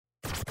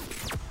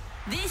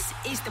This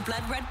is the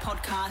Blood Red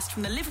podcast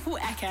from the Liverpool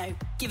Echo,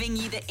 giving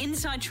you the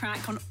inside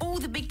track on all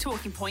the big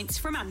talking points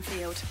from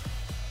Anfield.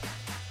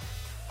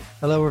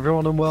 Hello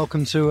everyone and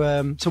welcome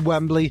to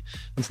Wembley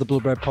and to the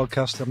Blood Red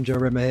podcast. I'm Joe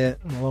Rimmer here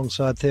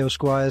alongside Theo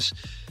Squires.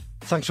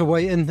 Thanks for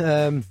waiting.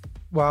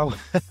 Wow,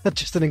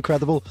 just an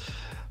incredible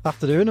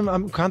afternoon.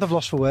 I'm kind of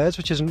lost for words,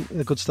 which isn't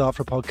a good start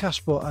for a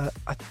podcast, but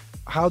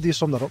how do you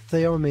sum that up,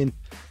 Theo? I mean,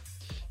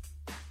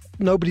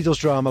 nobody does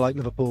drama like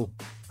Liverpool,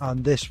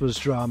 and this was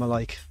drama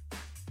like...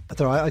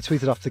 I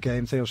tweeted after the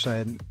game, Theo,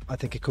 saying I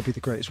think it could be the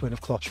greatest win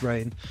of Klopp's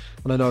reign,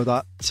 and I know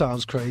that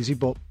sounds crazy,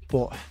 but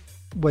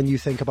when you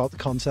think about the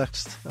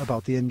context,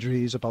 about the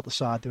injuries, about the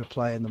side they were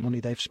playing, the money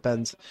they've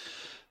spent,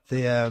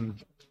 the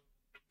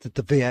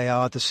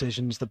VAR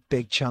decisions, the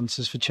big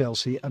chances for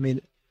Chelsea. I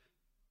mean,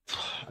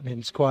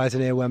 it's quiet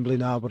in here, Wembley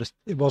now, but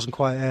it wasn't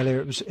quiet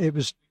earlier. It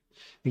was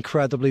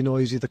incredibly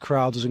noisy. The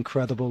crowd was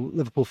incredible.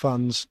 Liverpool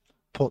fans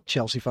put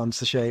Chelsea fans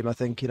to shame. I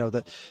think,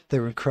 that they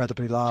were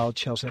incredibly loud.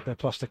 Chelsea had their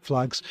plastic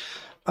flags.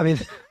 I mean,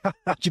 how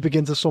do you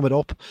begin to sum it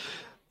up?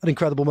 An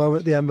incredible moment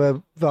at the end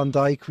where Van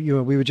Dijk,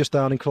 we were just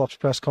down in Klopp's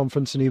press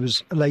conference and he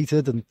was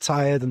elated and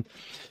tired, and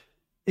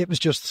it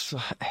just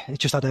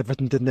had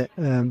everything, didn't it?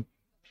 I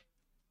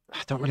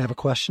don't really have a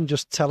question.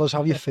 Just tell us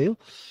how you feel.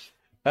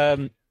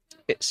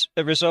 It's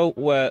a result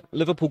where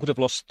Liverpool could have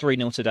lost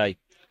 3-0 today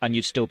and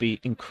you'd still be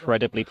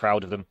incredibly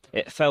proud of them.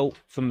 It felt,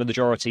 from the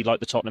majority, like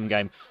the Tottenham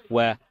game,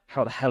 where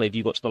how the hell have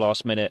you got to the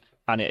last minute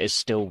and it is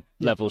still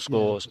level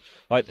scores? Yeah.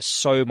 Like, there's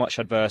so much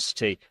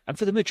adversity. And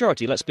for the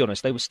majority, let's be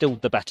honest, they were still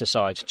the better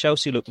side.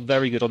 Chelsea looked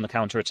very good on the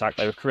counter-attack.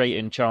 They were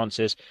creating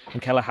chances, and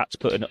Keller had to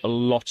put in a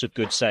lot of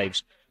good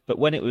saves. But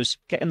when it was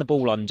getting the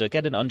ball under,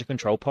 getting it under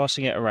control,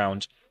 passing it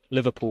around,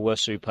 Liverpool were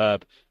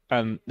superb.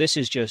 This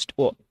is just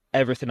what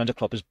everything under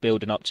Klopp is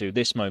building up to,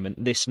 this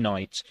moment, this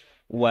night,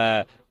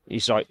 where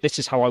he's like, this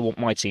is how I want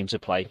my team to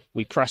play.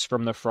 We press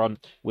from the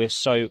front. We're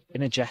so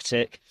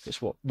energetic.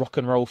 It's rock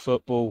and roll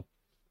football.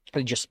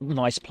 And just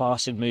nice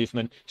passing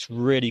movement. It's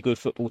really good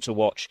football to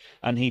watch.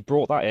 And he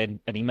brought that in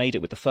and he made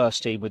it with the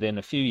first team within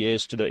a few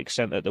years, to the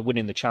extent that they're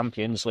winning the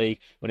Champions League,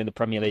 winning the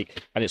Premier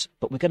League.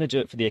 But we're going to do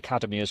it for the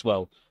academy as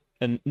well.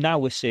 And now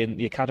we're seeing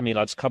the academy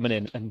lads coming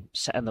in and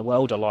setting the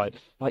world alight.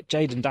 Like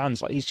Jayden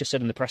Danns, like he's just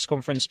said in the press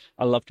conference,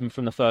 I loved him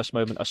from the first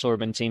moment I saw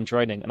him in team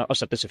training. And I've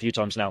said this a few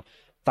times now.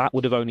 That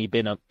would have only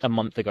been a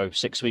month ago,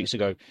 6 weeks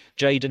ago.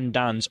 Jayden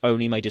Danns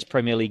only made his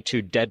Premier League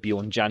 2 debut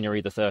on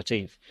January the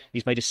 13th.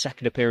 He's made his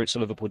second appearance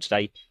at Liverpool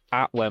today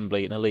at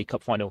Wembley in a League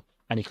Cup final,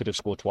 and he could have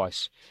scored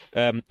twice.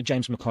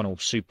 James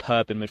McConnell,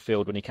 superb in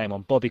midfield when he came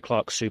on. Bobby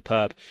Clark,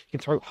 superb. You can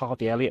throw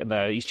Harvey Elliott in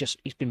there.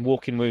 He's been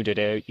walking wounded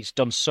here. He's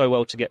done so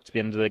well to get to the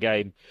end of the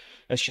game.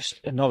 It's just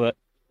another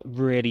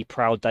really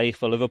proud day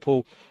for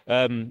Liverpool.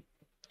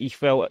 He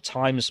felt at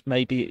times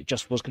maybe it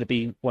just was going to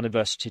be one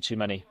adversity too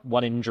many,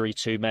 one injury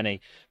too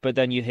many. But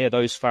then you hear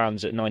those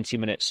fans at 90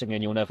 minutes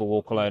singing "You'll Never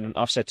Walk Alone." And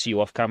I've said to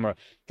you off camera,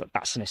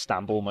 that's an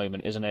Istanbul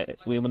moment, isn't it?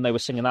 When they were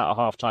singing that at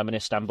half-time in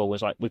Istanbul,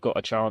 was like, we've got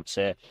a chance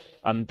here.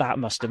 And that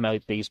must have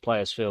made these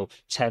players feel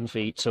 10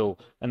 feet tall.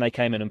 And they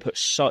came in and put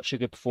such a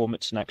good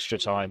performance in extra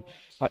time.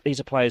 Like, these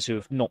are players who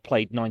have not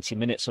played 90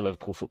 minutes at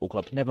Liverpool Football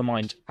Club, never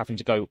mind having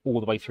to go all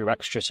the way through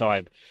extra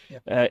time.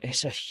 Yeah.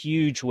 It's a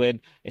huge win.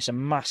 It's a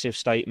massive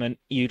statement.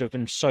 You'd have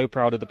been so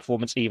proud of the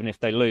performance, even if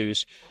they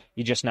lose.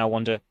 You just now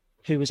wonder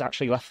who is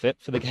actually left fit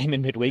for the game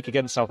in midweek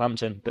against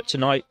Southampton. But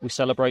tonight, we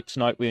celebrate.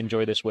 Tonight, we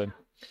enjoy this win.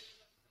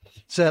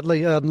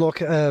 Certainly.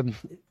 Look,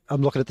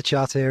 I'm looking at the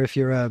chat here. If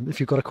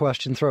you've got a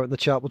question, throw it in the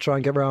chat. We'll try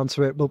and get around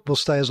to it. We'll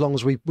stay as long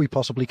as we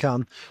possibly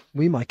can.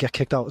 We might get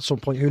kicked out at some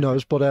point. Who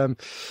knows? But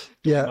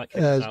yeah, might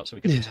kick us out so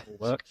we can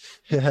work.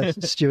 Yeah,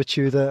 Stuart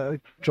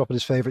Tudor dropping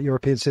his favourite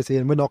European city,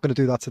 and we're not going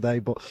to do that today.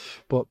 But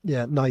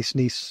yeah, nice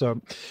Nice.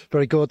 So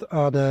very good.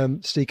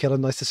 And Steve Killen,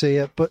 nice to see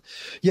you. But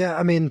yeah,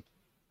 I mean,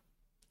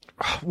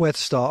 where to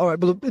start? All right,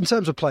 well, in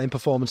terms of playing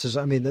performances,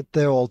 I mean,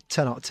 they're all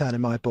 10 out of 10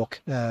 in my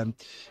book.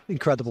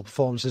 Incredible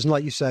performances. And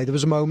like you say, there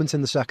was a moment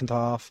in the second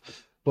half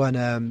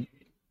when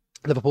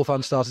Liverpool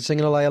fans started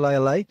singing "Allay, Allay,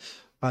 Allay,"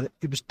 and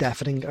it was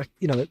deafening.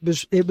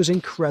 It was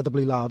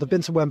incredibly loud. I've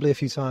been to Wembley a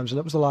few times, and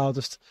it was the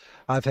loudest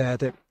I've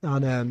heard it.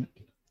 And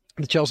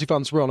the Chelsea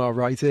fans were on our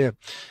right here,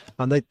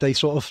 and they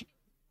sort of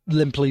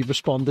limply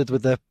responded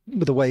with a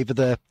wave of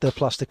their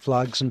plastic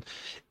flags, and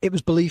it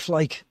was belief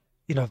like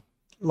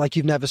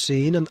you've never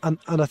seen, and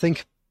I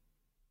think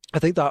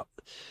that,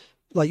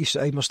 like you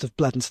say, must have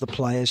bled into the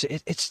players.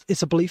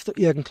 It's a belief that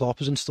Jurgen Klopp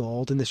has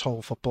installed in this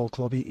whole football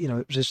club.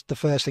 It was the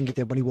first thing he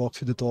did when he walked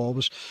through the door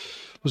was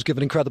give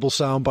an incredible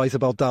soundbite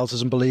about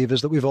doubters and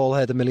believers that we've all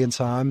heard a million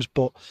times.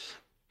 But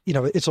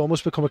it's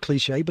almost become a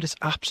cliche, but it's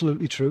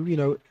absolutely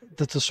true.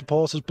 That the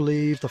supporters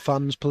believe, the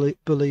fans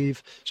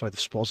believe. Sorry, the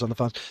supporters and the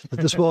fans.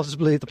 The supporters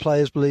believe, the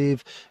players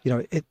believe.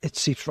 It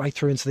seeps right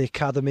through into the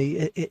academy.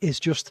 It is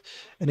just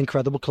an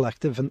incredible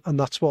collective, and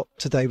that's what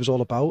today was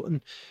all about.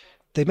 And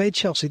they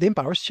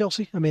embarrassed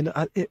Chelsea. I mean,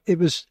 it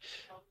was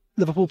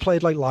Liverpool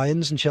played like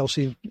lions, and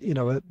Chelsea,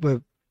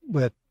 were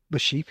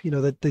sheep.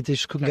 They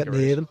just couldn't get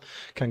near them.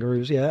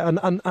 Kangaroos, yeah.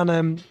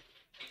 And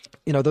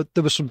you know,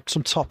 there was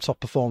some top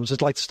performances.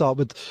 I'd like to start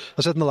with,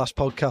 I said in the last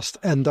podcast,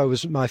 Endo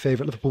was my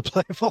favourite Liverpool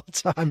player of all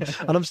time,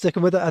 and I'm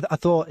sticking with it. I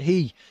thought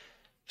he,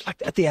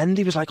 like at the end,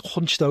 he was like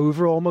hunched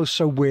over, almost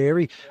so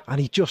weary,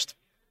 and he just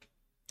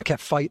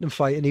kept fighting and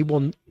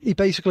fighting. He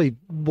basically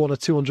won a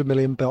 200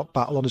 million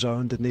battle on his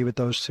own, didn't he, with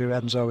those two,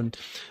 Enzo and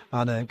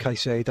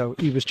Caicedo.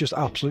 He was just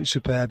absolutely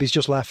superb. He's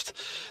just left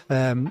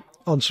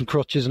on some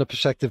crutches and a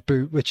protective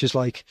boot, which is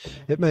like,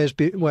 it may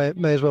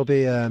as well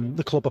be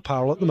the club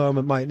apparel at the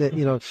moment, mightn't it?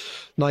 You know,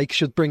 Nike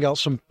should bring out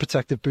some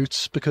protective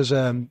boots because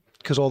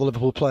all the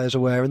Liverpool players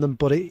are wearing them.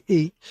 But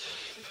he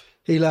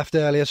left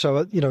earlier,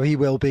 so you know he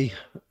will be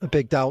a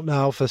big doubt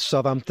now for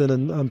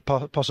Southampton and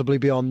possibly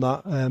beyond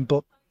that.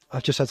 But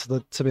I've just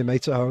said to my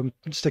mates at home,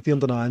 stick the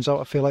under-9s out.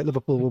 I feel like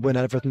Liverpool will win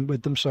everything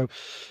with them. So,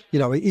 you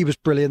know, he was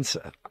brilliant.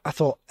 I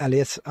thought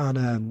Elliott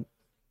and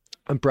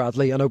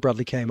Bradley, I know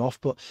Bradley came off,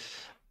 but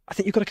I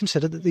think you've got to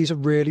consider that these are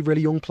really,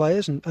 really young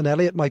players. And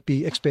Elliott might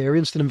be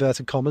experienced in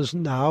inverted commas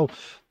now,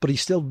 but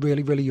he's still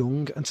really, really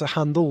young. And to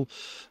handle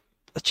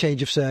a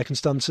change of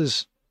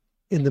circumstances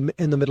in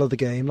the middle of the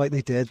game, like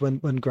they did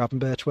when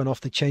Gravenberch went off,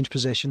 they changed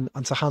position,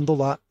 and to handle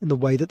that in the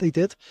way that they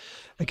did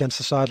against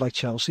a side like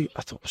Chelsea,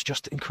 I thought was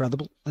just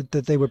incredible.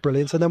 They were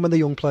brilliant. And then when the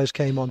young players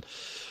came on,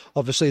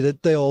 obviously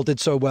they all did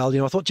so well. You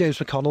know, I thought James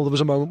McConnell, there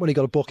was a moment when he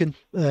got a booking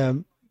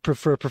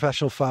for a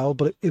professional foul,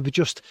 but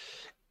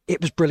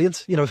it was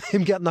brilliant. You know,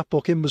 him getting that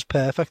booking was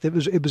perfect. It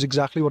was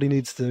exactly what he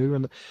needs to do,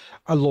 and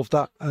I loved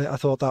that. I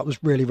thought that was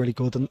really, really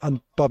good.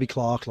 And Bobby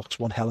Clark looks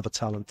one hell of a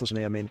talent, doesn't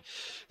he? I mean,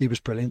 he was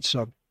brilliant.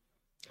 So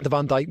the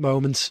Van Dijk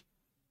moment,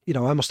 you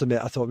know, I must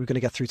admit, I thought we were going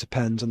to get through to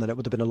pens and then it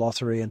would have been a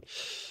lottery. And,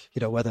 you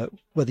know,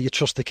 whether you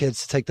trust the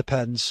kids to take the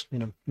pens, you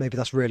know, maybe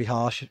that's really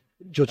harsh,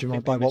 judging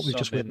by what we've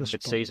just witnessed.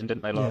 Mid-season,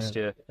 didn't they, last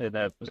year? In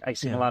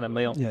AC Milan and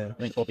Lyon. Yeah. I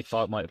think Bobby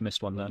Clark might have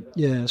missed one then.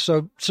 Yeah,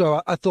 so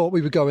I thought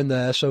we would go in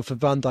there. So for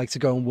Van Dijk to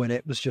go and win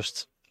it was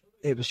just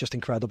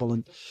incredible.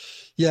 And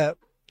yeah,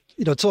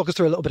 you know, talk us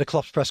through a little bit of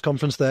Klopp's press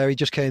conference there. He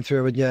just came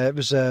through and yeah, it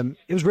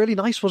was really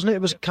nice, wasn't it?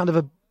 It was kind of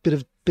a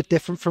bit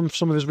different from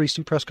some of his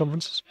recent press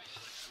conferences.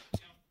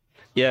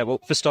 Yeah, well,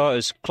 for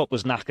starters, Klopp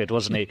was knackered,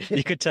 wasn't he?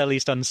 You could tell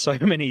he's done so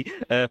many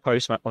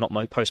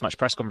post-match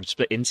press conference,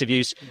 but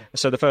interviews.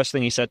 So the first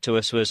thing he said to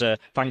us was,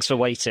 thanks for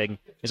waiting.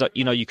 He's like,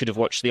 you know, you could have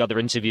watched the other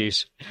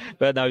interviews.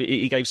 But no,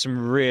 he gave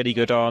some really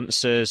good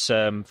answers,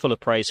 full of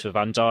praise for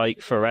Van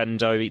Dijk, for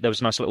Endo. There was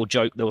a nice little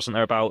joke, wasn't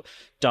there, about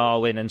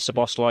Darwin and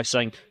Szoboszlai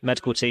saying,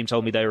 medical team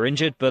told me they were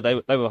injured, but they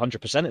were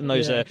 100% in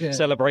those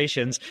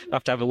celebrations. I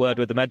have to have a word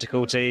with the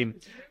medical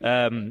team.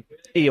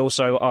 He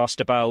also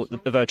asked about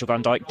the Virgil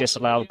van Dijk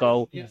disallowed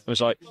goal. It was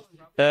like,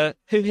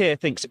 who here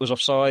thinks it was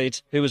offside?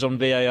 Who was on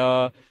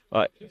VAR?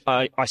 Like,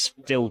 I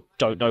still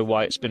don't know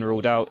why it's been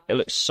ruled out. It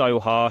looks so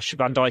harsh.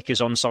 Van Dijk is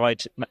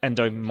onside.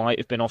 Endo might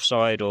have been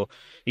offside, or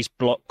he's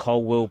blocked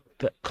Colwill.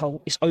 But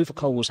it's over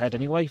Colwill's head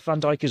anyway. Van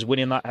Dijk is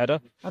winning that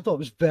header. I thought it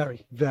was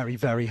very, very,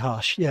 very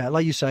harsh. Yeah,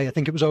 like you say, I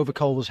think it was over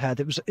Colwill's head.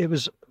 It was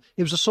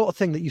the sort of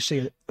thing that you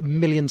see a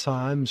million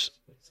times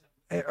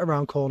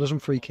around corners and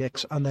free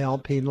kicks, and they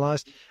aren't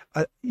penalised.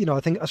 You know,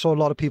 I think I saw a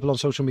lot of people on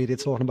social media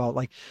talking about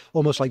like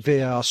almost like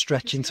VAR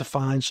stretching to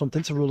find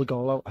something to rule a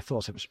goal out. I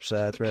thought it was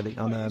absurd, really,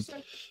 and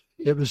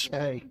it was.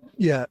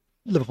 Yeah,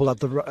 Liverpool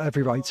had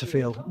every right to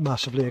feel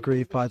massively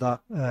aggrieved by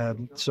that.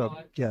 So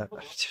yeah,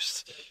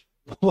 just.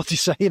 What do you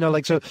say? You know,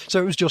 like so it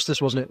was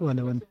justice, wasn't it?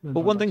 When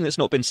well, one thing that's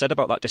not been said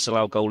about that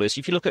disallowed goal is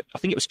if you look at, I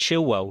think it was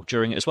Chilwell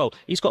during it as well.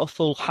 He's got a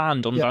full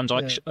hand on Van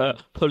Dijk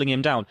pulling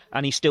him down,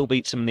 and he still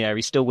beats him in the air.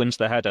 He still wins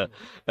the header.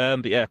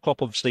 But yeah,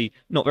 Klopp obviously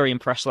not very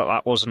impressed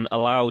that wasn't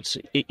allowed.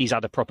 He's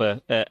had a proper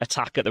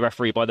attack at the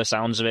referee by the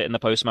sounds of it in the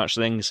post-match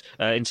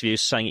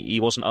interviews, saying he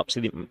wasn't up to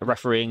the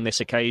refereeing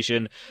this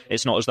occasion.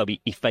 It's not as though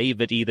he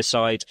favoured either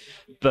side,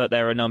 but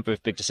there are a number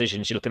of big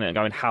decisions. You're looking at it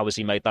going, how has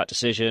he made that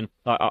decision?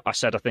 I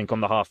said, I think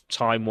on the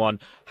half-time one,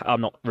 I'm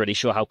not really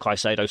sure how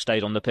Caicedo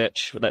stayed on the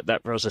pitch.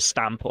 That was a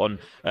stamp on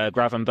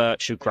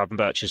Gravenberch, who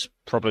Gravenberch has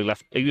probably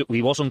left.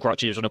 He was on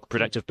crutches, on a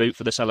protective boot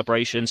for the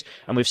celebrations,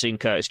 and we've seen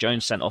Curtis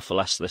Jones sent off for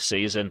less this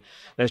season.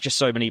 There's just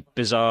so many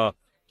bizarre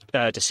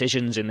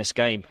decisions in this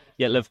game,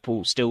 yet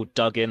Liverpool still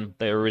dug in.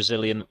 They were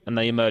resilient and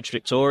they emerged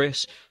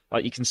victorious.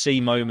 Like, you can see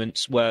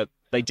moments where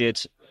they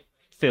did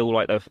feel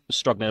like they're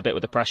struggling a bit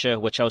with the pressure,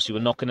 where Chelsea were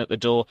knocking at the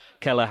door.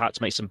 Keller had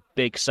to make some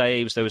big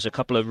saves. There was a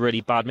couple of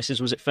really bad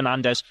misses. Was it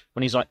Fernandes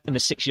when he's like in the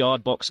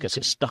 6-yard box, gets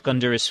it stuck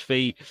under his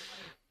feet?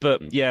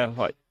 But yeah,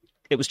 like,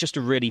 it was just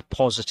a really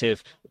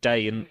positive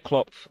day. And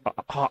Klopp,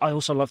 I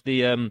also love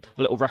the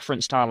little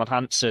reference to Alan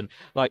Hansen.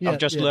 Like, I've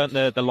just learnt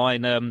the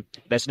line,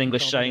 there's an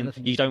English saying,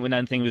 you don't win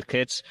anything with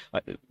kids.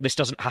 Like, this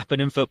doesn't happen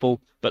in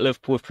football, but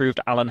Liverpool have proved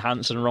Alan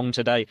Hansen wrong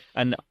today.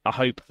 And I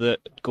hope that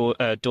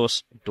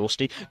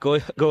Gorsty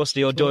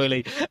or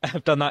Doyley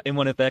have done that in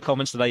one of their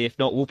comments today. If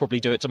not, we'll probably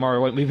do it tomorrow,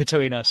 won't we,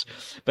 between us?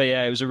 But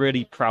yeah, it was a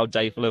really proud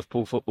day for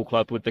Liverpool Football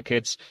Club, with the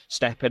kids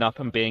stepping up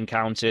and being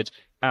counted.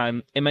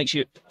 And it makes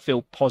you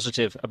feel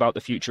positive about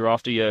the future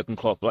after Jurgen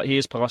Klopp. Like, he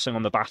is passing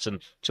on the baton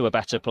to a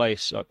better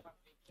place. Like,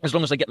 as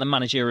long as they get the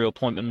managerial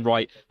appointment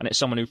right, and it's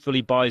someone who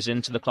fully buys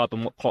into the club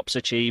and what Klopp's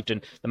achieved,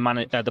 and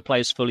the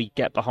players fully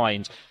get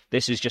behind,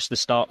 this is just the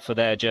start for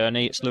their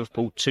journey. It's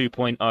Liverpool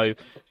 2.0,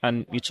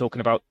 and you're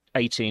talking about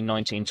 18,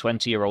 19,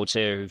 20-year-olds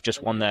here who've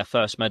just won their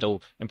first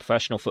medal in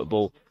professional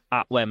football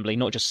at Wembley,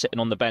 not just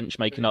sitting on the bench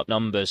making up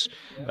numbers.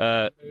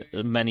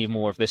 Many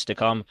more of this to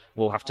come.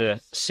 We'll have to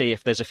see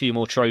if there's a few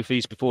more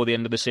trophies before the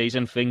end of the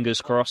season,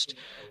 fingers crossed.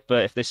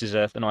 But if this is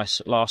the nice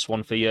last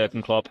one for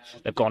Jurgen Klopp,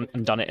 they've gone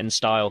and done it in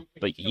style.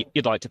 But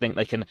you'd like to think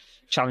they can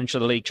challenge for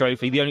the league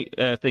trophy. The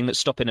only thing that's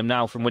stopping them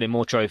now from winning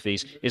more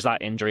trophies is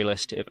that injury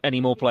list. If any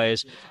more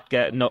players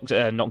get knocked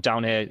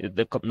down here,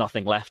 they've got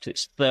nothing left.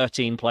 It's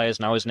 13 players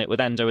now, isn't it?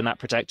 With Endo in that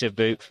protective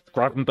boot,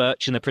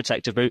 Gravenberch in the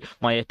protective boot.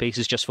 My earpiece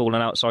has just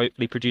fallen out, so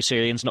hopefully producer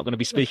Ian's not going to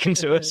be speaking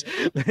to us.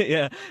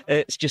 Yeah,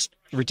 it's just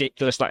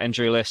ridiculous, that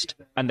injury list,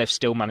 and they've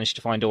still managed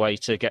to find a way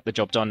to get the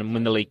job done and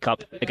win the League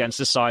Cup against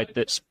a side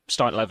that's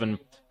starting 11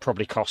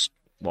 probably cost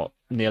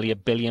nearly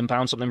 £1 billion,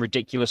 something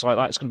ridiculous like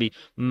that. It's going to be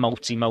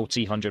multi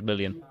 100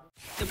 million.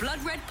 The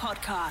Blood Red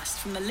Podcast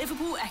from the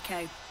Liverpool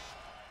Echo.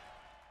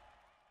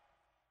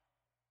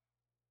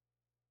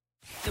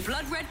 The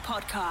Blood Red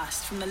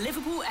Podcast from the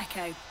Liverpool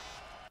Echo.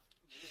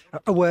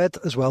 A word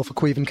as well for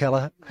Caoimhin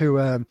Kelleher, who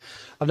I've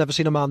never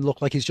seen a man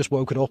look like he's just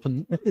woken up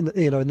and in the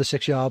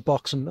 6-yard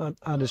box and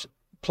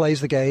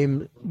plays the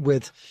game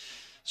with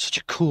such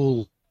a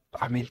cool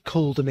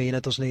demeanour,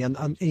 doesn't he?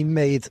 And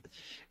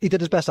he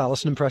did his best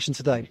Alisson impression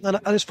today. And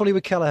it's funny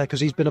with Kelleher because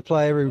he's been a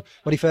player who,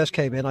 when he first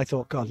came in, I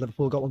thought, God,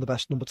 Liverpool got one of the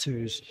best number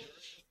twos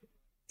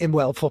in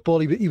world football.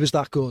 He was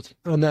that good.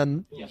 And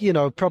then,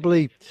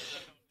 probably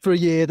for a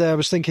year there, I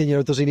was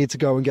thinking, does he need to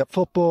go and get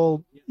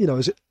football?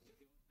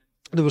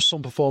 There was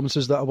some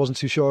performances that I wasn't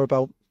too sure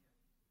about.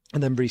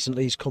 And then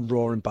recently he's come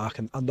roaring back.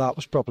 And that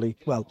was probably,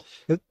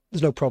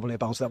 there's no probably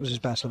about it. That was his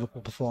best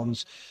Liverpool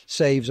performance.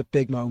 Saves at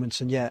big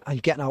moments. And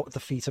and getting out at the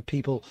feet of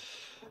people.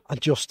 And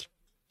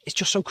it's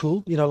just so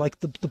cool. Like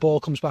the ball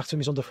comes back to him.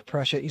 He's under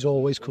pressure. He's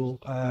always cool.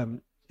 I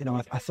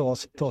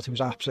thought he was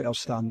absolutely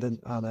outstanding.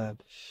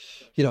 And,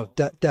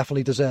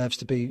 definitely deserves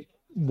to be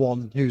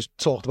one who's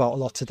talked about a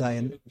lot today.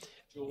 And,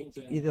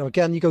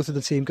 again, you go through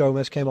the team.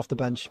 Gomez came off the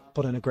bench,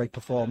 put in a great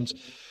performance.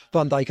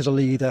 Van Dijk as a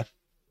leader.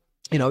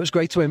 It was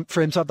great for him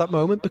to have that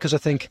moment because I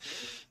think,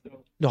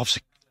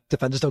 obviously,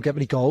 defenders don't get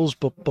many goals,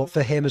 but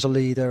for him as a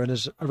leader and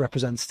as a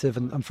representative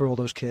and for all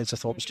those kids, I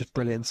thought it was just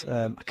brilliant.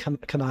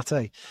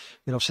 Kanate,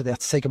 obviously they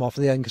had to take him off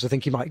at the end because I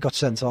think he might have got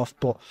sent off,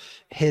 but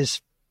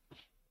his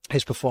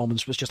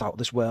performance was just out of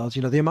this world.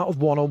 The amount of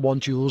one-on-one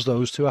duels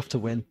those two have to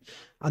win.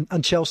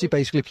 And Chelsea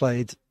basically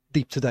played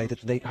deep today,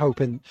 didn't they?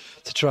 Hoping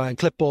to try and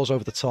clip balls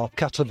over the top,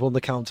 catch them on the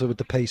counter with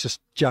the pace of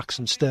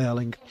Jackson,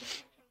 Sterling,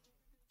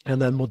 and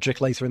then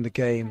Mudryk later in the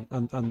game,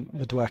 and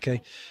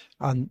Madueke.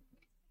 And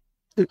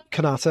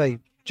Kanate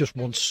just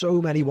won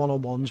so many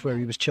one-on-ones where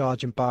he was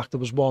charging back. There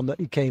was one that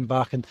he came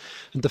back and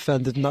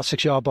defended in that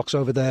 6-yard box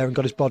over there and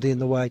got his body in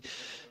the way.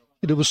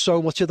 There was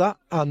so much of that.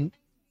 And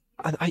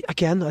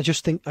I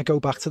just think I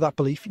go back to that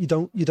belief. You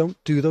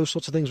don't do those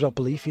sorts of things without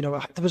belief. There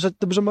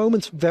was a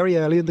moment very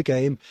early in the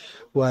game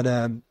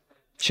when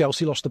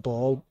Chelsea lost the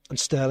ball and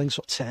Sterling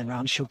sort of turned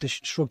around, shrugged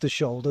his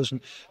shoulders and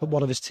at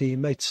one of his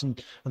teammates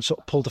and sort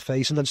of pulled a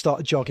face and then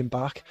started jogging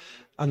back,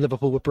 and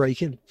Liverpool were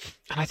breaking.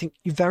 And I think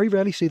you very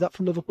rarely see that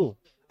from Liverpool.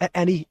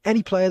 Any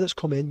player that's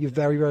come in, you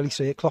very rarely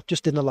see it. Klopp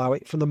just didn't allow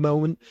it. From the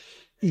moment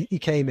he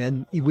came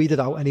in, he weeded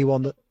out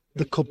anyone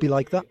that could be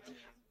like that.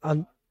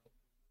 And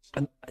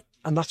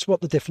that's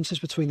what the difference is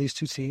between these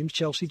two teams.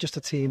 Chelsea, just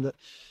a team that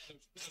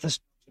there's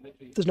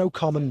no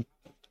common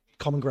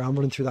ground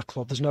running through that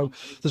club. There's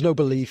no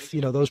belief.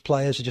 Those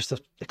players are just an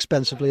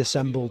expensively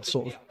assembled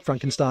sort of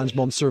Frankenstein's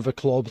monster of a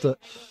club that,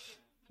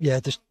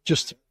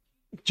 just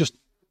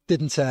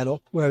didn't turn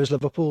up. Whereas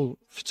Liverpool,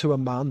 to a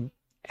man,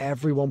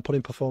 everyone put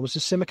in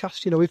performances.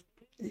 Tsimikas,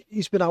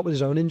 he's been out with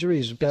his own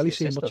injuries. Barely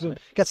seen much of him.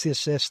 Gets the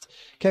assist.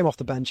 Came off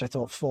the bench. I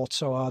thought fought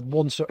so hard.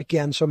 Won so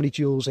many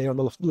duels here on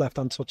the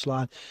left-hand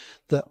touchline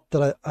that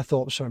I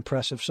thought was so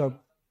impressive. So,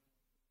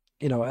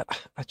 I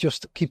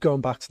just keep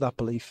going back to that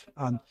belief.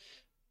 And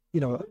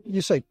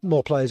you say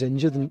more players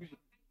injured, and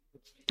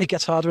it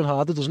gets harder and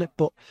harder, doesn't it?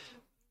 But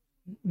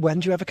when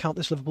do you ever count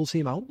this Liverpool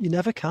team out? You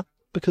never can,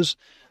 because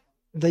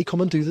they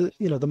come and do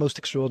the most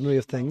extraordinary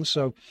of things.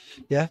 So,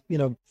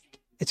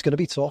 it's going to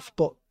be tough,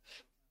 but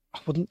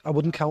I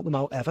wouldn't count them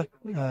out ever.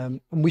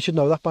 And we should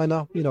know that by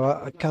now.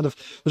 I kind of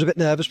was a bit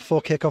nervous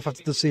before kick-off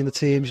after seeing the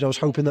teams. I was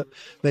hoping that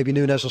maybe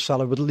Núñez or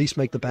Salah would at least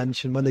make the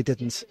bench, and when they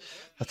didn't,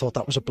 I thought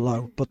that was a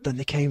blow. But then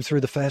they came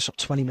through the first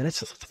 20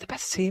 minutes. I thought, they're the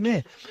best team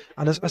here.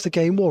 And as the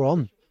game wore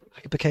on,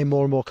 I became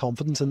more and more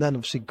confident. And then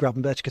obviously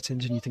Gravenberch gets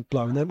injured and you think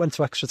blow. And then it went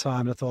to extra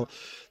time and I thought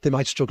they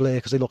might struggle here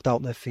because they looked out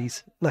on their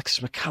feet. Alexis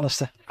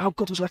McAllister. How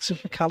good was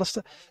Alexis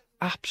McAllister?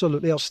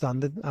 Absolutely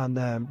outstanding, and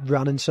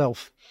ran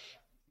himself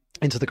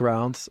into the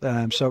ground.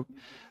 So,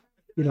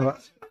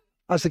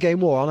 as the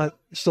game wore on, I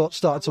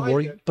started to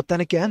worry. But then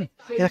again,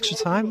 in extra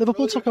time,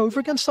 Liverpool took over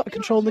again, started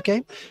controlling the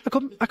game.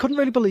 I couldn't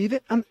really believe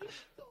it. And,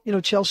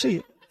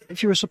 Chelsea,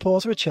 if you're a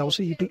supporter of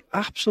Chelsea, you'd be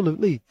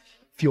absolutely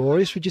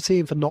furious with your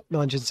team for not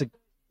managing to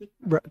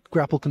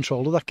grapple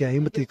control of that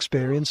game with the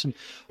experience. And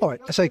all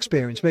right, I say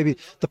experience, maybe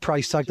the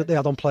price tag that they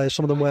had on players,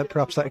 some of them weren't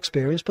perhaps that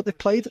experienced, but they've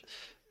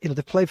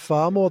played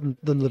far more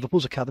than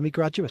Liverpool's academy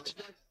graduates.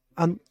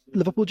 And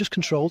Liverpool just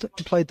controlled it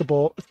and played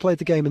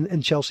the game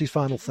in Chelsea's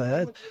final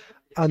third.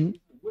 And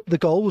the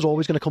goal was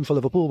always going to come for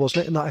Liverpool,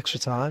 wasn't it, in that extra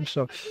time?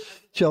 So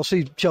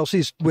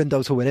Chelsea's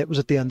window to win it was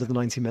at the end of the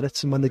 90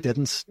 minutes, and when they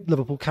didn't,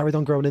 Liverpool carried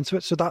on growing into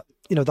it. So that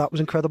was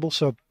incredible.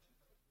 So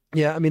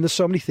yeah, I mean, there's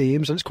so many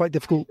themes, and it's quite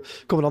difficult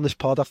coming on this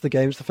pod after the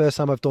game. It's the first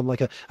time I've done like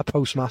a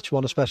post-match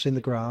one, especially in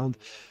the ground.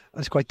 And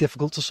it's quite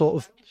difficult to sort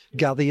of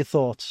gather your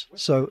thoughts.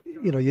 So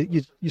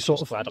you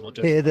sort of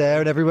here, there,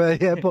 and everywhere.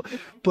 Yeah,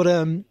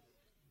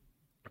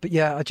 but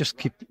yeah,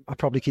 I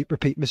probably keep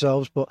repeating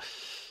myself. But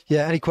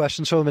yeah, any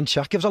questions from them in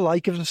chat? Give us a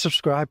like, give us a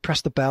subscribe,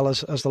 press the bell,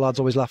 as the lads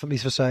always laugh at me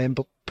for saying,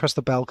 but press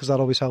the bell because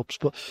that always helps.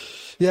 But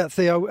yeah,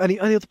 Theo, any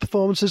other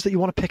performances that you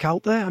want to pick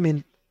out there? I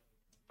mean,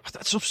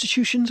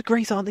 substitutions are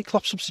great, aren't they?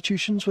 Klopp's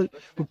substitutions were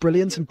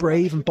brilliant and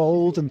brave and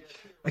bold. And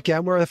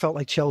again, where I felt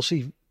like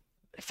Chelsea,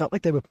 it felt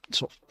like they were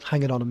sort of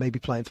hanging on and maybe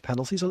playing for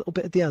penalties a little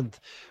bit at the end.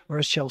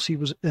 Whereas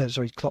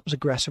Klopp was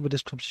aggressive with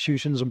his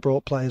substitutions and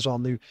brought players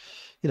on who,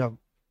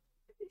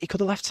 he could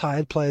have left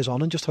tired players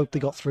on and just hoped they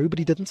got through, but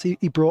he didn't.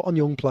 He brought on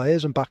young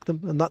players and backed them,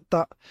 and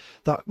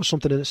that was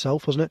something in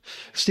itself, wasn't it?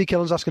 Steve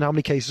Killen's asking how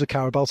many cases of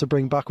Carabao to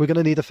bring back. We're going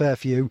to need a fair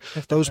few.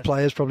 Those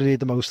players probably need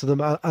the most of them.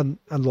 And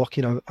look,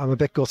 I'm a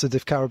bit gutted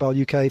if Carabao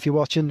UK, if you're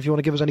watching, if you want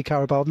to give us any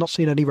Carabao, I've not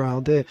seen any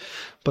round here,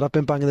 but I've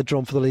been banging the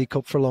drum for the League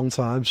Cup for a long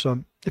time,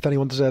 so if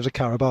anyone deserves a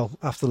Carabao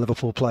after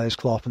Liverpool players,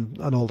 Klopp and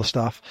all the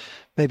staff,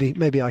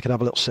 maybe I could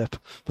have a little sip.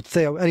 But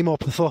Theo, any more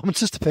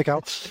performances to pick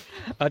out?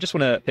 I just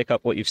want to pick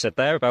up what you've said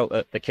there about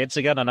the kids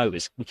again. I know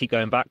we keep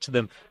going back to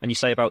them, and you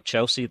say about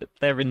Chelsea that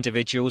they're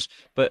individuals,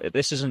 but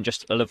this isn't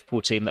just a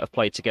Liverpool team that have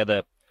played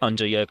together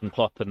under Jurgen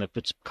Klopp and they've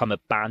become a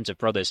band of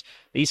brothers.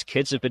 These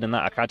kids have been in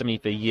that academy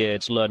for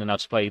years, learning how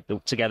to play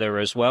together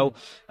as well.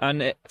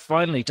 And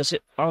finally, does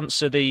it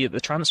answer the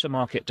transfer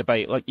market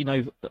debate? Like,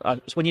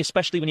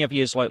 especially when you have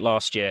years like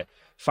last year,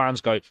 fans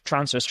go,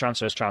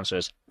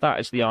 transfers. That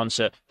is the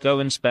answer. Go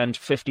and spend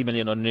 50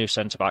 million on a new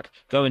centre-back.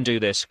 Go and do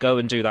this. Go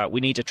and do that. We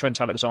need a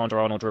Trent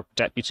Alexander-Arnold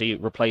deputy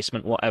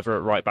replacement, whatever,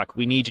 at right-back.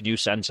 We need a new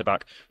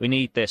centre-back. We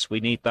need this. We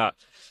need that.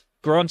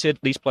 Granted,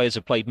 these players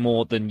have played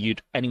more than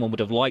anyone would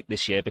have liked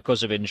this year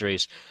because of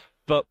injuries,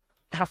 but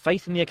have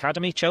faith in the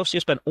academy. Chelsea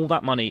have spent all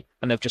that money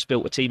and they've just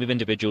built a team of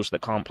individuals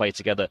that can't play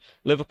together.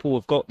 Liverpool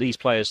have got these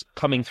players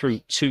coming through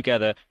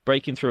together,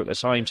 breaking through at the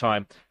same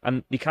time,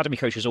 and the academy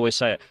coaches always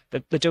say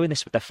it. They're doing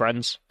this with their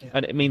friends,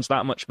 and it means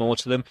that much more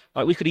to them.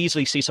 Like, we could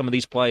easily see some of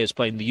these players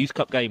playing the Youth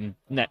Cup game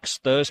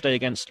next Thursday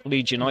against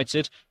Leeds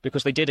United,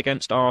 because they did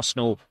against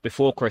Arsenal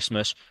before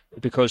Christmas,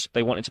 because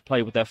they wanted to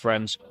play with their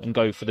friends and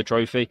go for the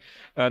trophy.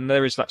 And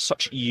there is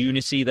such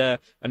unity there,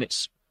 and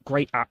it's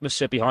great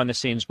atmosphere behind the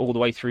scenes all the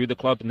way through the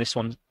club, and this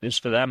one is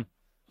for them.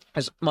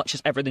 As much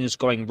as everything is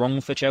going wrong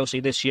for Chelsea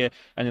this year,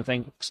 and I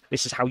think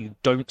this is how you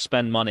don't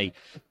spend money.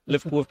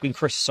 Liverpool have been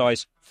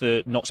criticised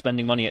for not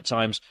spending money at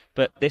times,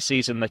 but this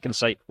season they can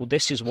say, well,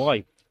 this is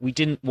why. We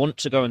didn't want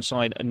to go and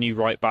sign a new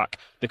right-back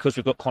because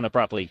we've got Conor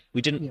Bradley.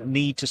 We didn't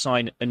need to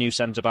sign a new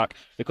centre-back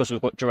because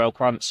we've got Joel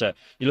Krancer.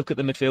 You look at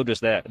the midfielders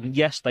there, and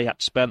yes, they had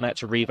to spend that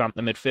to revamp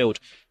the midfield,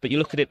 but you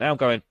look at it now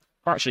going,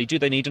 actually, do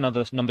they need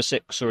another number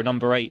 6 or a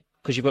number 8?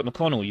 Because you've got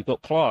McConnell, you've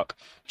got Clark.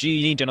 Do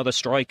you need another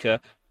striker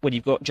when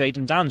you've got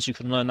Jadon Danns, who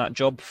can learn that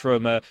job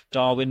from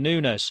Darwin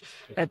Núñez?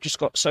 They've just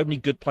got so many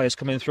good players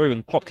coming through,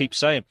 and Klopp keeps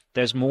saying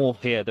there's more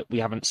here that we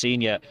haven't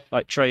seen yet.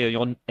 Like Trey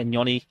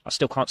Enyoni, I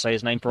still can't say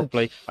his name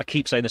properly. I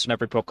keep saying this on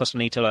every podcast, I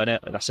need to learn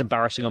it. That's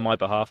embarrassing on my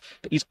behalf.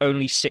 But he's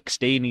only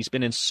 16. He's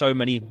been in so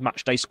many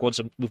matchday squads,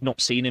 and we've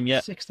not seen him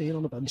yet. 16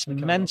 on the bench.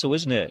 It's mental,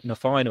 isn't it, in the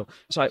final?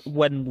 It's like,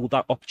 when will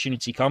that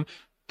opportunity come?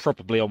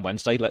 Probably on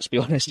Wednesday, let's be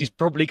honest. He's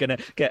probably going to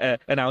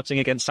get an outing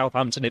against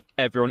Southampton if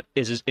everyone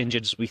is as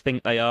injured as we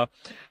think they are.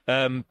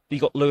 You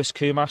got Lewis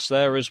Kumas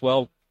there as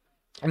well.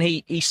 And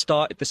he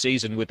started the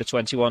season with the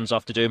 21s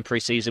after doing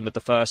pre-season with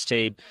the first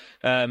team.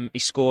 He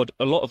scored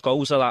a lot of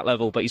goals at that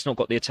level, but he's not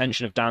got the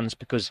attention of Dan's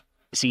because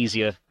it's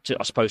easier,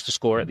 I suppose, to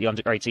score at the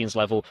under-18s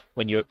level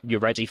when you're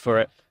ready for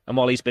it. And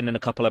while he's been in a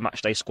couple of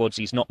matchday squads,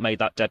 he's not made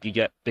that debut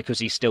yet because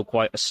he's still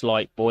quite a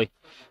slight boy.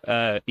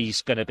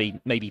 He's going to be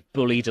maybe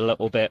bullied a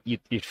little bit,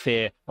 you'd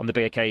fear, on the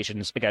big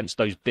occasions against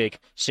those big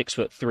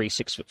 6'3",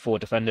 6'4"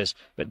 defenders.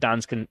 But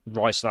Dan's can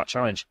rise to that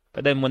challenge.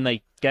 But then when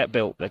they get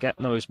built, they get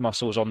those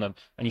muscles on them,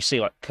 and you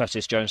see like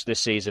Curtis Jones this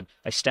season,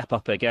 they step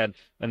up again,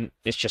 and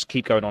it's just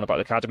keep going on about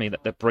the academy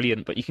that they're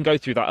brilliant. But you can go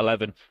through that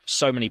 11.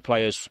 So many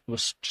players were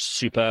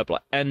superb,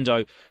 like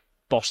Endo.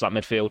 Bossed that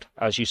midfield,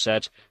 as you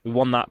said. We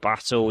won that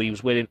battle. He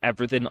was winning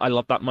everything. I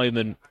love that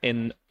moment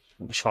in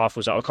which half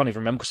was that? I can't even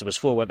remember because it was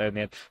 4, weren't they, in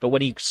the end? But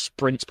when he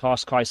sprints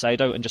past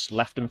Caicedo and just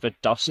left him for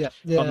dust on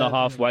the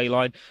halfway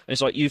line, and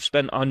it's like, you've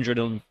spent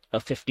a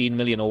 15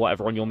 million or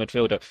whatever on your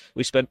midfielder.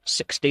 We spent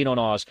 16 on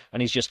ours,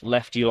 and he's just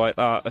left you like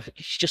that.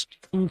 He's just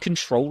in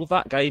control of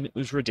that game. It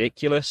was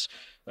ridiculous.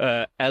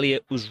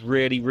 Elliott was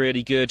really,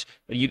 really good.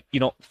 You're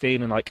not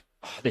feeling like,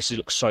 oh, this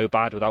looks so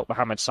bad without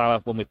Mohamed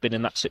Salah when we've been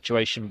in that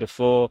situation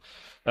before.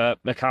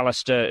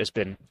 McAllister has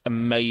been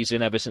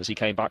amazing ever since he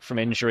came back from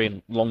injury,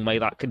 and long may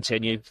that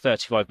continue.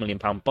 £35 million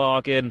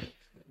bargain.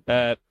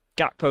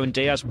 Gakpo and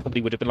Diaz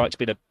probably would have been like to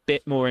be a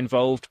bit more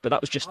involved, but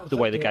that was just the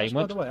way the game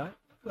went. By the way,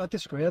 I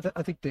disagree.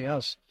 I think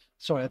Diaz.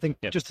 Sorry, I think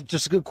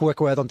just a good quick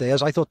word on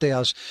Diaz. I thought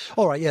Diaz.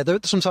 All right, yeah.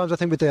 Sometimes I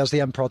think with Diaz,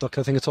 the end product.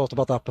 I think I talked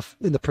about that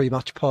in the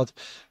pre-match pod.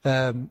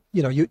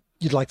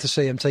 You'd like to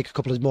see him take a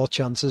couple of more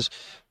chances,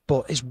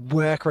 but his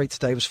work rate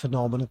today was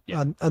phenomenal.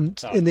 Yeah.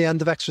 And in the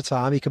end of extra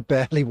time, he could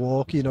barely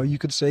walk. You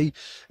could see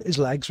his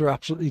legs were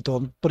absolutely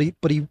done. But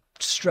he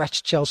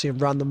stretched Chelsea and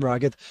ran them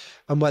ragged,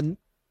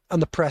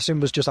 and the pressing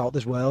was just out of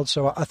this world.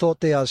 So I thought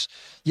Diaz,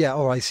 yeah,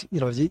 all right,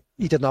 he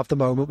didn't have the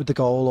moment with the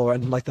goal or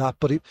anything like that,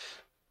 but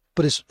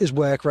his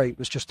work rate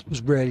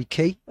was really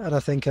key. And I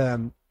think,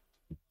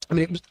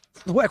 it was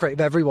the work rate of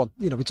everyone.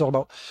 We talk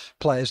about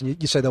players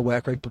and you say their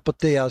work rate, but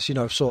Diaz,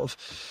 sort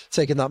of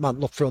taking that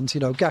mantle up front.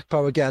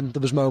 Gakpo again, there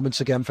was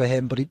moments again for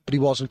him, but he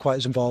wasn't quite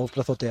as involved.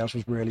 But I thought Diaz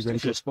was really, really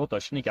good. Spot though,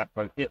 shouldn't he?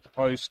 Gakpo hit the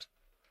post,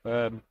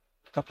 a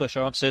couple of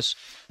chances.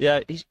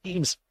 Yeah,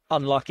 he's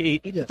unlucky.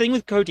 The thing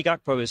with Cody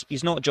Gakpo is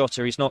he's not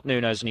Jota, he's not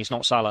Nunes, and he's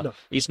not Salah. No.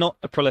 He's not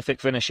a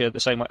prolific finisher the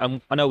same way. And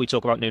I know we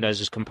talk about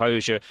Nunes'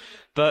 composure,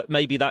 but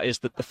maybe that is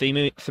the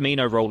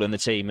Firmino role in the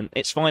team. And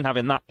it's fine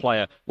having that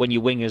player when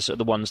your wingers are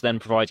the ones then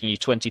providing you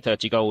 20,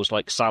 30 goals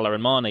like Salah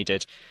and Mane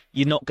did.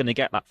 You're not going to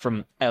get that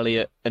from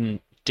Elliott and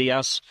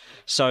Diaz,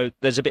 so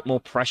there's a bit more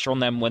pressure on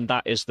them when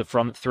that is the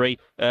front three.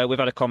 We've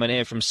had a comment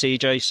here from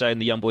CJ saying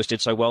the young boys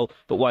did so well,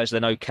 but why is there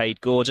no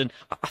Cade Gordon?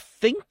 I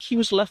think he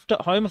was left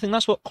at home. I think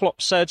that's what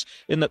Klopp said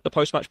in the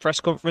post-match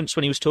press conference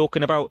when he was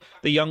talking about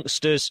the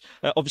youngsters.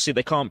 Obviously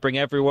they can't bring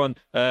everyone,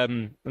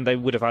 and they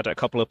would have had a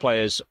couple of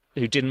players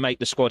who didn't make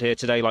the squad here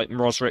today, like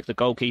Mrozrik, the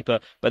goalkeeper,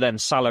 but then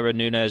Salah and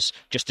Nunes,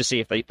 just to see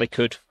if they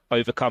could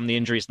overcome the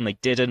injuries, and they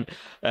didn't.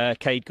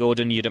 Cade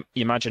Gordon, you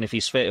imagine if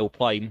he's fit, he'll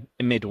play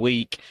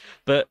midweek.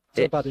 But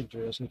it's a bad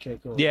injury, isn't it,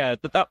 Cade Gordon? Yeah,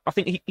 I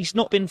think he's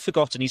not been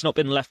forgotten, he's not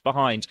been left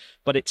behind,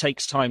 but it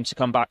takes time to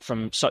come back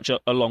from such a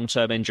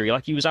long-term injury.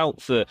 Like, he was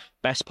out for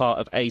best part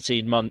of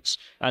 18 months,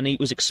 and he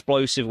was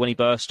explosive when he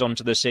burst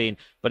onto the scene,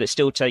 but it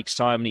still takes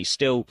time,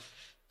 and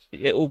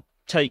it'll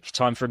take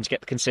time for him to get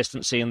the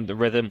consistency and the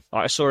rhythm.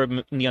 I saw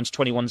him in the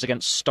under-21s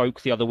against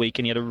Stoke the other week,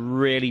 and he had a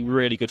really,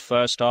 really good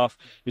first half.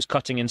 He was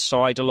cutting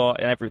inside a lot,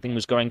 and everything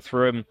was going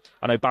through him.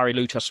 I know Barry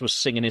Lutas was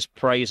singing his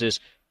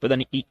praises, but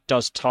then he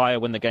does tire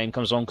when the game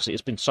comes on because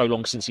it's been so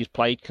long since he's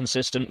played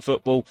consistent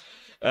football.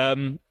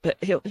 But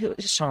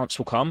his chance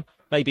will come,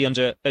 maybe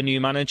under a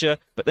new manager,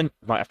 but then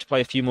might have to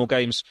play a few more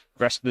games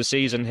the rest of the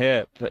season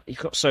here. But you've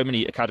got so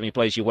many academy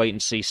players you wait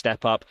and see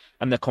step up,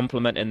 and they're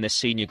complementing this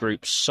senior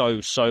group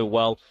so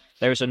well.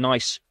 There is a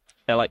nice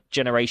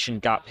generation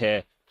gap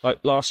here. Like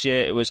last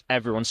year, it was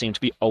everyone seemed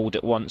to be old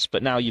at once,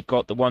 but now you've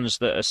got the ones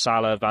that are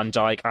Salah, Van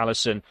Dijk,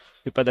 Alisson,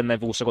 but then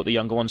they've also got the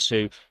younger ones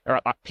who are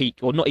at that peak,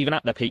 or not even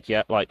at their peak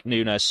yet, like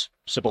Nunes,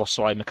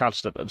 Szoboszlai,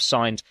 McAllister that have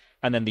signed,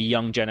 and then the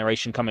young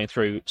generation coming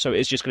through. So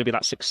it's just going to be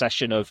that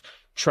succession of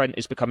Trent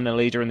is becoming a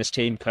leader in this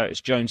team, Curtis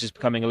Jones is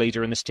becoming a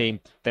leader in this team,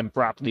 then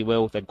Bradley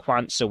will, then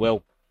Quansah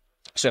will.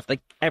 So if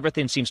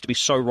everything seems to be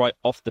so right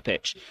off the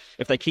pitch,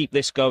 if they keep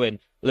this going,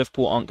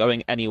 Liverpool aren't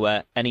going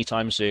anywhere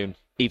anytime soon,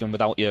 even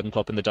without Jurgen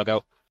Klopp in the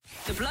dugout.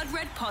 The Blood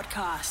Red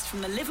Podcast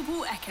from the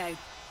Liverpool Echo.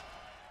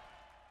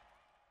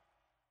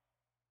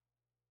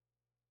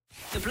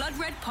 The Blood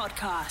Red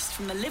Podcast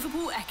from the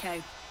Liverpool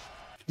Echo.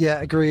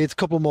 Yeah, agreed. A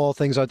couple more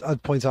things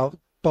I'd point out.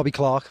 Bobby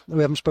Clark.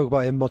 We haven't spoken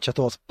about him much. I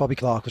thought Bobby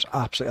Clark was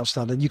absolutely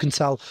outstanding. You can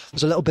tell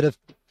there's a little bit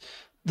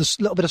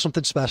of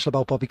something special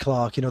about Bobby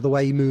Clark. The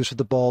way he moves with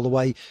the ball, the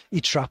way he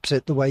traps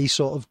it, the way he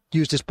sort of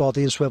used his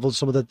body and swiveled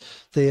some of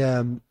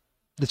the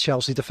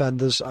Chelsea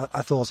defenders.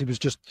 I thought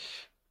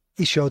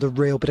he showed a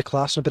real bit of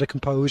class and a bit of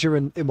composure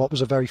in what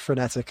was a very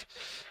frenetic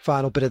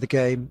final bit of the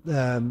game.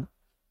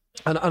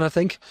 And I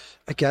think,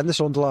 again,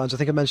 this underlines, I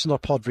think I mentioned on our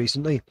pod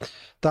recently,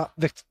 that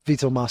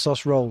Vitor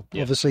Massos role.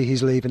 Yeah. Obviously,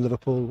 he's leaving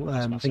Liverpool.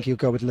 I think he'll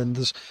go with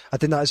Linders. I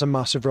think that is a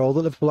massive role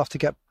that Liverpool have to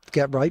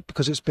get right,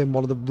 because it's been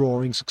one of the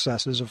roaring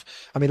successes of,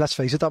 let's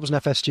face it, that was an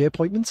FSG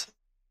appointment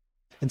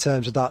in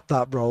terms of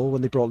that role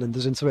when they brought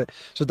Linders into it.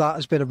 So that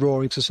has been a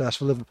roaring success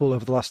for Liverpool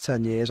over the last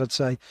 10 years, I'd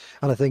say.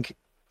 And I think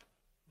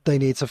they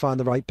need to find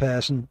the right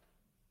person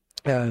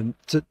to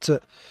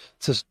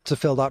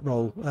fill that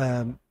role,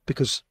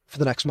 because for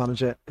the next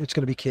manager, it's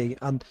going to be key.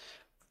 And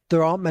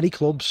there aren't many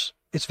clubs.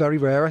 It's very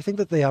rare, I think,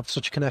 that they have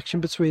such a connection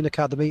between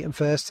academy and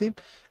first team.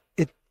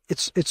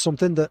 It's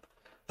something that,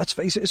 let's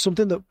face it, it's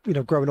something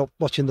that, growing up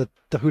watching the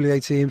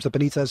Houllier teams, the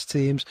Benitez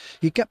teams,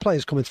 you get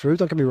players coming through.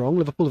 Don't get me wrong,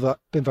 Liverpool have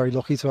been very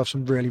lucky to have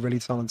some really, really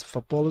talented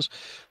footballers.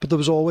 But there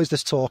was always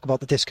this talk about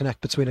the disconnect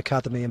between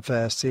academy and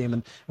first team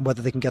and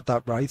whether they can get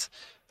that right.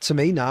 To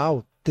me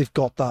now, they've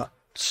got that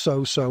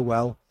so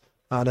well.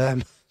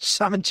 And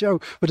Sam and Joe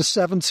with a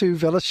 7-2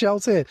 Villa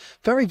shout here.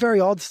 Very, very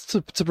odd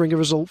to bring a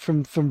result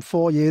from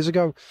 4 years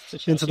ago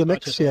into the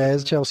mix. Yeah,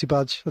 it's a Chelsea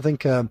badge. I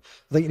think you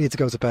need to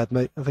go to bed,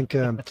 mate. I think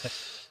you're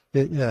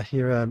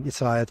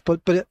tired.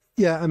 But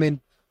yeah, I mean,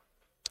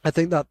 I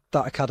think that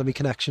academy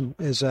connection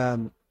is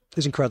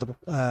incredible.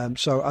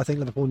 So I think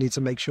Liverpool need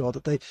to make sure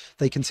that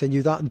they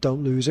continue that and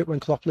don't lose it when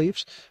Klopp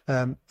leaves.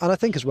 And I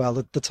think as well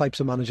that the types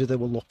of manager they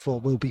will look for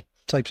will be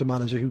types of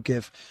manager who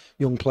give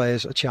young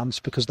players a chance,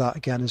 because that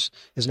again is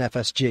an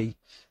FSG.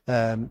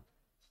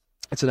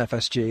 It's an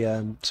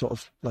FSG sort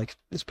of like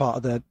it's part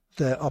of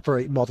their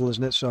operating model,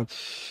 isn't it? So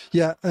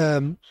yeah.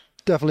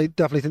 Definitely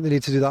think they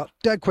need to do that.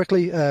 Dead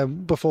quickly,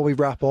 before we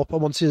wrap up,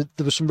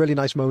 there was some really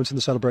nice moments in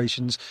the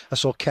celebrations. I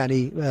saw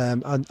Kenny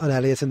and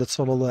Elliot in the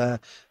tunnel there.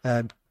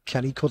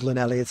 Kenny cuddling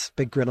Elliot,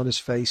 big grin on his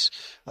face.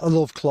 I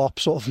love Klopp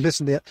sort of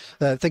listening to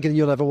it, thinking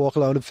you'll never walk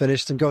alone and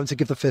finished, and going to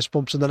give the fist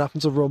bumps and then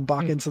having to run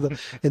back into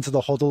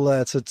the huddle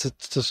there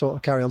to sort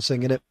of carry on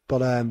singing it.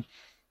 But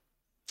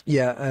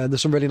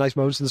there's some really nice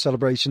moments in the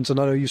celebrations, and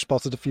I know you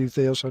spotted a few,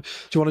 Theo. So do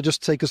you want to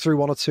just take us through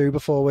one or two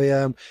before we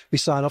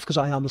sign off? Because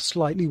I am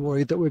slightly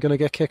worried that we're going to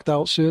get kicked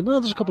out soon. No,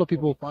 there's a couple of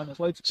people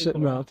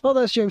sitting around. Oh,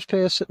 there's James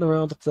Pearce sitting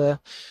around up there.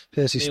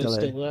 Pearcey's still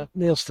there.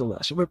 Neil's still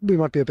there. So we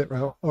might be a bit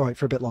all right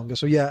for a bit longer.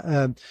 So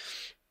yeah,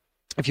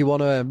 if you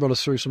want to run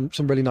us through some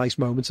really nice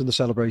moments in the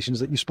celebrations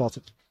that you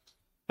spotted.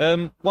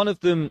 One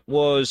of them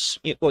was,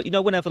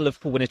 whenever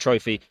Liverpool win a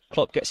trophy,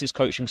 Klopp gets his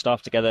coaching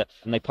staff together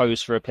and they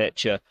pose for a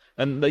picture.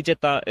 And they did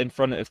that in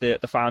front of the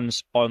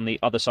fans on the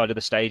other side of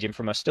the stadium,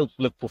 from still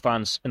Liverpool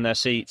fans in their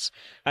seats.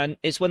 And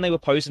it's when they were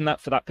posing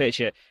for that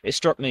picture, it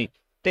struck me,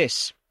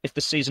 if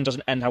the season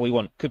doesn't end how we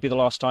want, could be the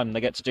last time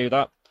they get to do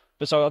that.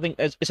 But so I think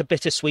it's a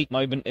bittersweet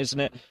moment, isn't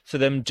it, for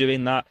them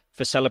doing that,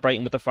 for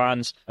celebrating with the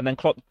fans. And then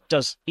Klopp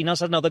does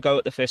another go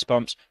at the fist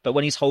bumps, but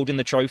when he's holding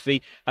the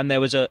trophy, and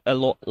there was a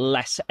lot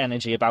less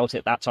energy about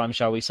it that time,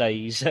 shall we say.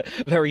 He's a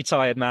very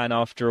tired man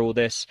after all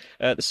this.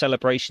 The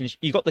celebrations,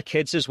 you got the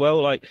kids as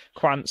well, like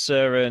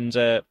Quansah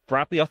and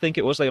Bradley, I think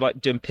it was. They were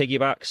like doing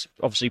piggybacks.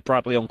 Obviously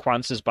Bradley on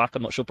Quansah's back.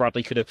 I'm not sure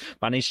Bradley could have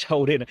managed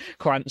holding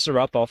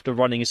Quansah up after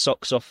running his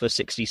socks off for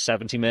 60,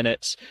 70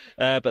 minutes.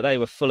 But they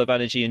were full of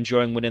energy,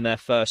 enjoying winning their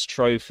first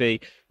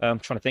trophy. I'm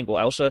trying to think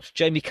what else.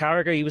 Jamie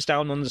Carragher, he was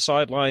down on the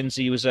sidelines.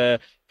 He was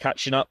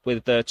catching up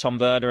with Tom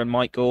Werner and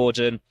Mike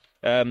Gordon.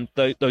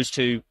 Those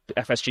two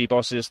FSG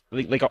bosses,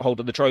 they got hold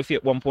of the trophy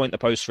at one point. They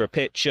posed for a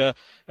picture,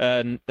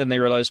 and then they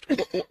realised,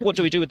 what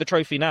do we do with the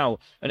trophy now?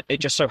 And it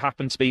just so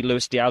happened to be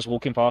Luis Diaz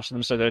walking past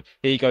them. So here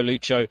you go,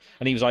 Lucho.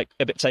 And he was like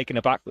a bit taken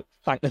aback,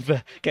 thanked them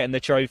for getting the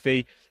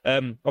trophy.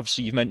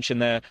 Obviously, you've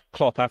mentioned there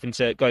Klopp having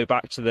to go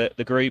back to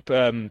the group.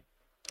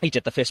 He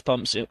did the fist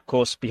pumps, of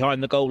course,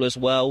 behind the goal as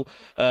well.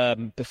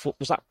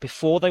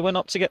 Before they went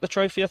up to get the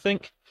trophy, I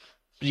think?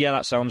 Yeah,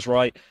 that sounds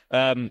right.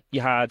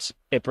 You had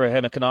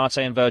Ibrahima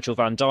Konate and Virgil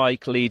van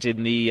Dijk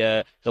leading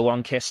the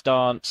one kiss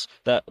dance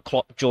that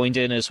Klopp joined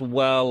in as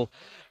well.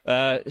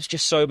 It's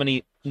just so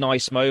many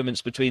nice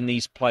moments between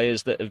these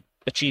players that have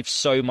achieved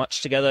so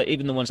much together,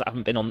 even the ones that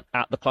haven't been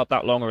at the club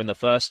that long or in the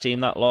first team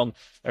that long.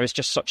 There is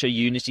just such a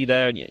unity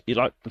there, and you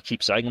like we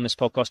keep saying on this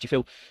podcast, you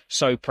feel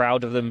so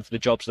proud of them for the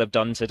jobs they've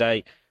done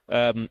today.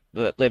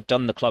 That they've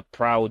done the club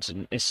proud,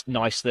 and it's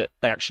nice that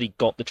they actually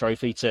got the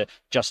trophy to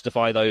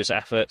justify those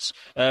efforts.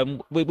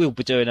 We'll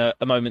be doing a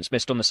Moments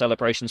Missed on the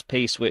celebrations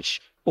piece,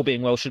 which, all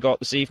being well, should go up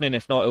this evening.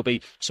 If not, it'll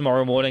be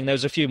tomorrow morning.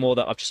 There's a few more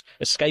that are just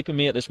escaping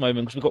me at this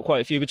moment, because we've got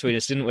quite a few between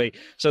us, didn't we?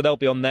 So they'll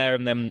be on there,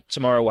 and then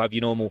tomorrow we'll have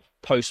your normal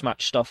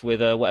post-match stuff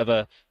with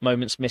whatever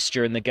moments missed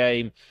during the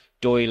game,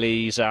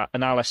 Doyley's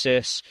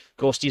analysis,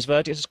 Gorsty's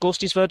verdict. Has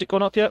Gorsty's verdict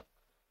gone up yet?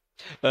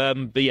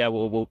 But yeah,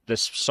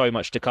 there's so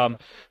much to come.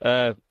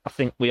 I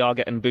think we are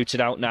getting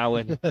booted out now,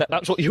 and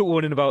that's what you're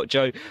warning about,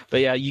 Joe.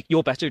 But yeah,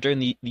 you're better doing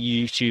the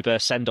YouTube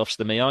send-offs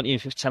than me, aren't you?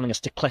 You're telling us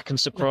to click and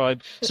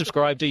subscribe,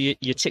 do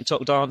your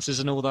TikTok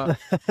dances and all that.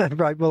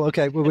 Right, well,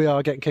 okay, we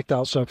are getting kicked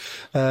out, so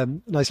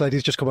nice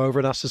lady's just come over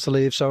and asked us to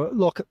leave. So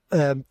look,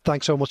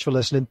 thanks so much for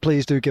listening.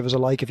 Please do give us a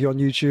like if you're on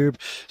YouTube,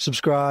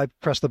 subscribe,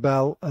 press the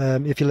bell.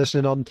 If you're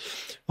listening on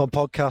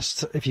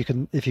podcast, if you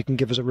can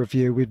give us a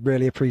review, we'd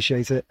really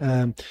appreciate it.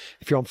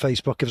 If you're on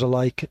Facebook, give us a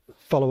like.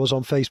 Follow us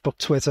on Facebook,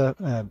 Twitter,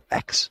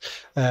 X,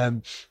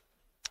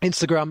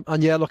 Instagram,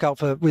 and yeah, look out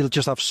for. We'll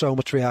just have so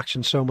much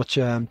reaction, so much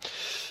of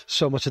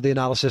the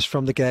analysis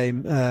from the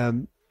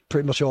game.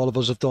 Pretty much all of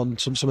us have done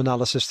some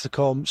analysis to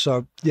come.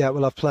 So yeah,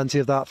 we'll have plenty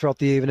of that throughout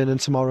the evening and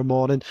tomorrow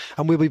morning,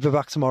 and we'll be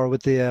back tomorrow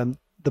with the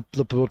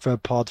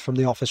Bloodred pod from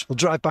the office. We'll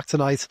drive back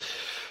tonight.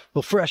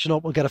 We'll freshen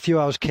up. We'll get a few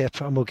hours kip,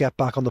 and we'll get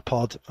back on the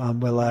pod,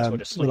 and we'll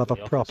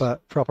have a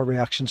proper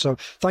reaction. So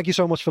thank you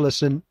so much for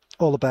listening.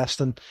 All the best,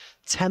 and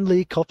 10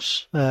 League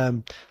Cups.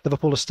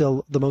 Liverpool are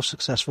still the most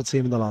successful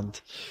team in the land.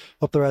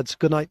 Up the Reds.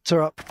 Good night.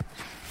 Ta-ra.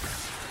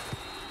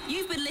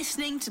 You've been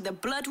listening to the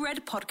Blood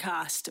Red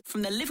podcast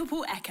from the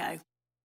Liverpool Echo.